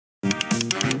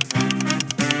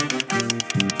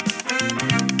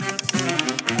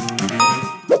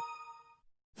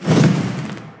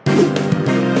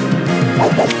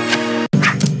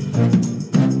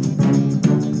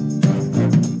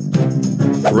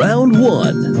Round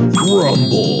 1.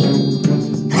 Rumble.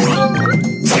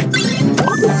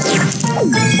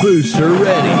 Booster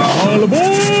ready. All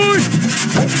aboard!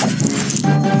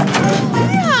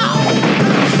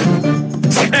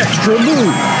 Extra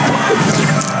move.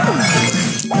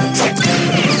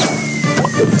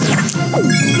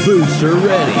 Booster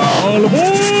ready. All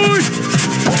aboard!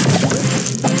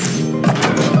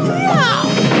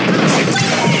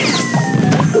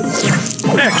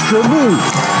 Extra move.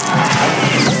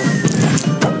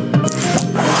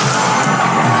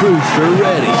 Booster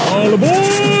ready. All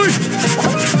aboard!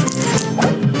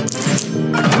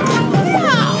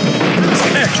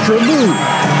 Extra move.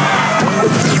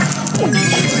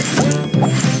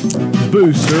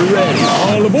 Booster ready.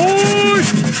 All aboard!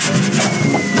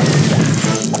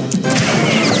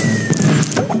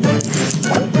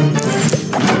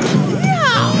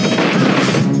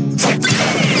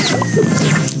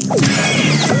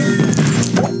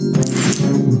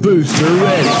 Booster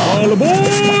ready. All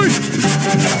aboard!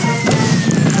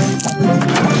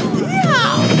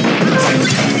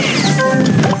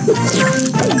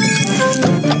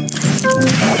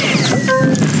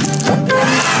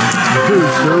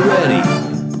 Booster ready.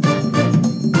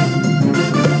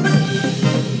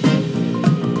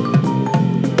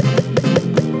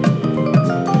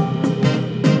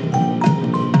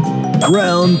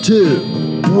 Round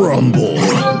 2. Rumble.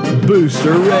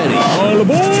 Booster ready. All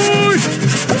aboard!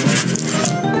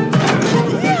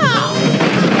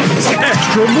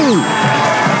 Extra move.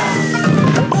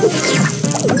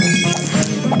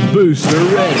 Booster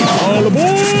ready. All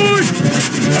aboard!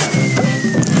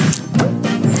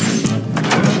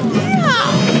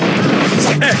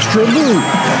 Extra move.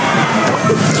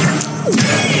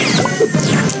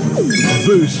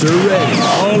 Booster ready.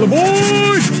 All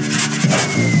aboard!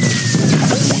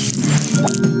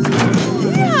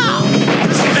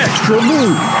 Extra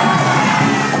move.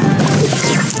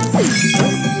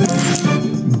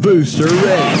 Booster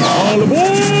ready. All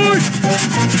aboard!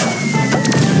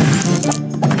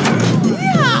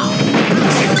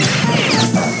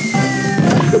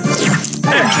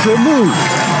 Extra move.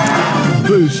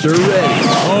 Booster ready.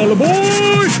 All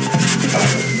aboard!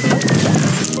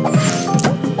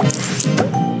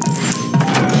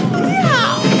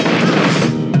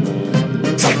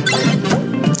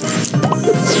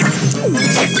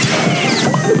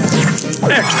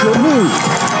 Extra move.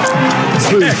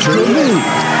 Booster move.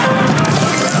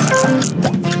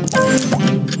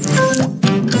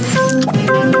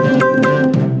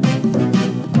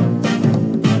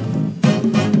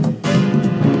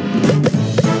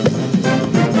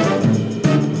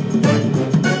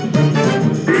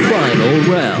 Final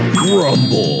round.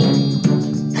 Rumble.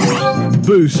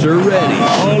 Booster ready.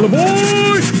 All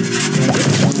aboard!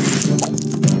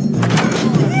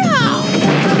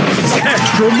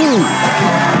 Extra move.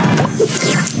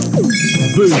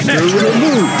 Booster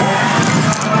ready.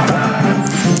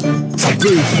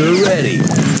 Booster ready.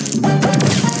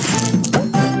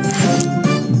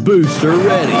 Booster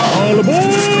ready. All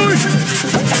aboard!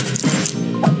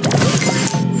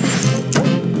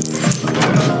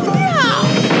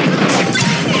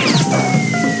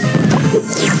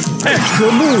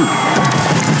 Extra move.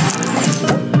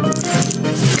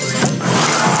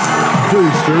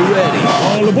 Booster ready.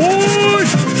 All aboard!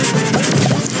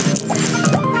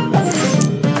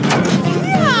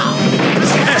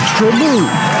 Extra move.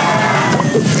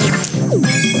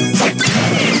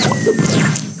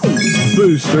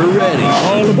 Booster ready.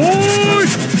 All aboard!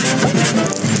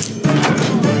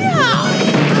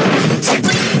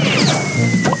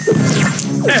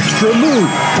 Extra move.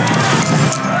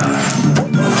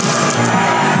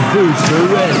 Booster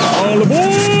ready. All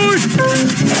aboard!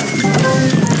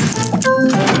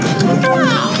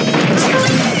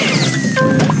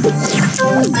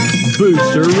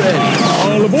 Booster ready.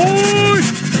 All aboard!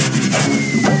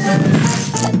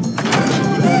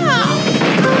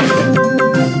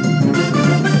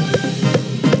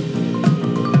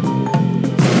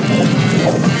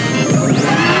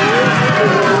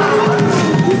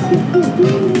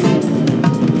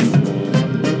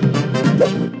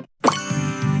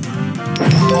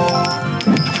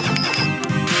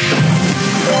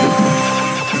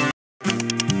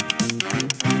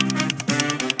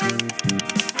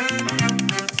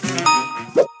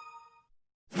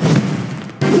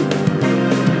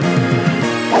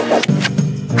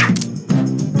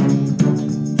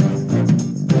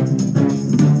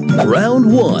 Round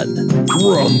 1.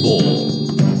 Rumble.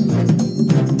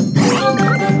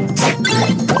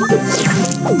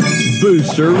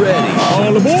 Booster ready.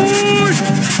 All aboard!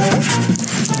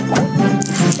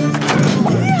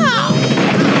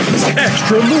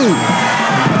 Extra move.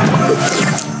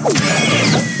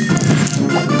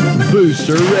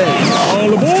 Booster ready.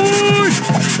 All aboard!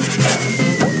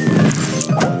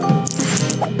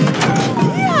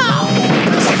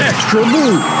 Extra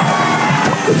move.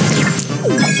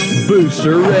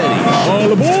 Booster ready.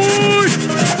 All aboard!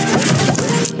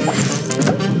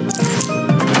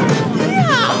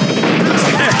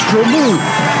 Extra move.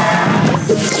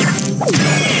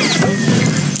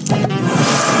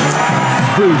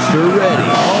 Booster ready.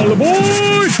 All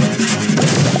aboard!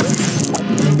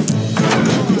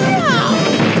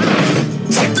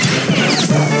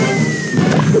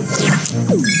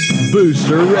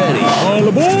 Booster ready. All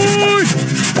aboard!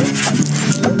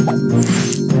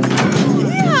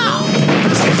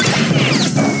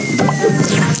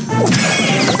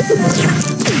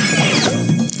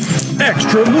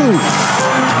 Extra move.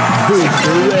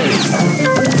 Booster ready.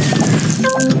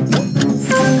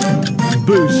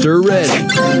 Booster ready.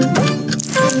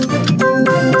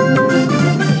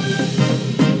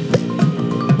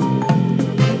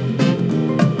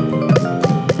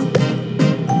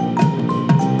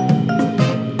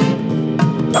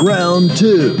 Round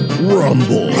 2.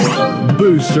 Rumble.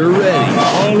 Booster ready.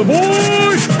 All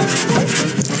aboard!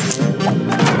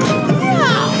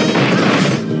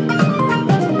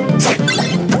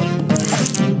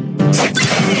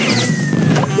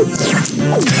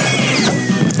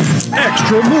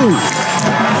 Extra move.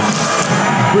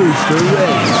 Booster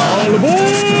ready. All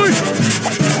aboard!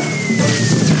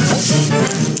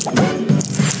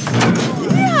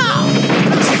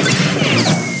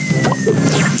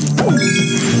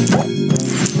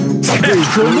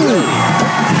 Extra move.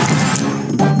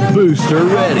 Booster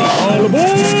ready. All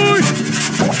aboard!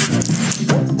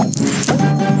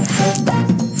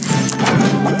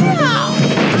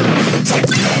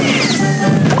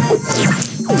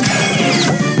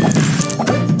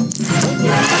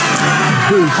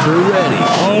 Booster ready.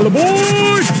 All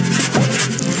aboard!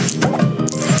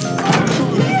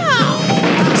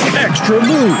 Extra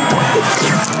move.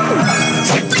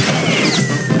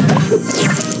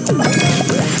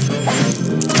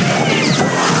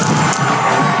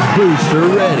 Booster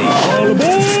ready. All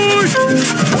aboard!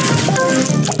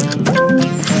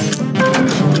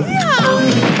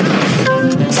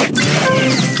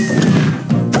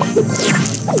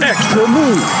 Extra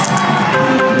move.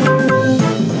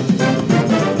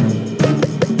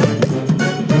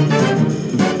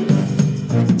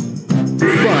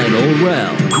 Final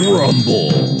round.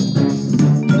 Rumble.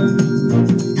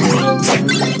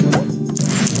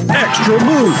 Extra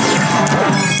move.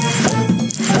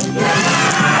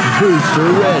 Booster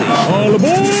ready. All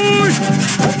aboard!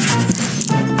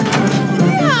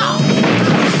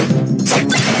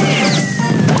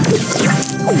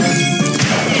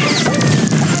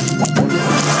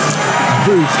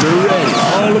 Booster ready.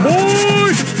 All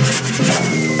aboard!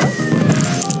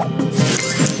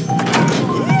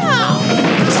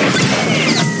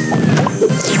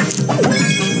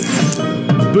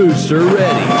 Booster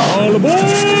ready. All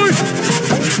aboard!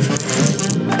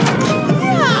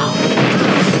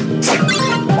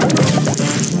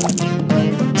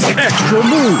 Extra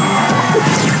move.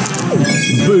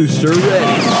 Booster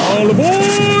ready. All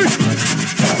aboard!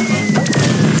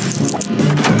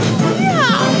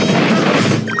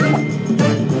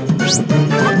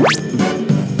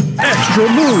 Extra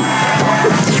move.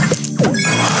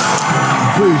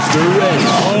 Booster ready.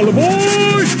 All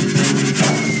aboard!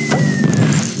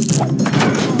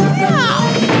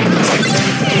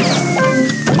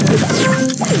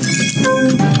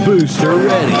 Booster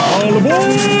ready. All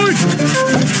aboard!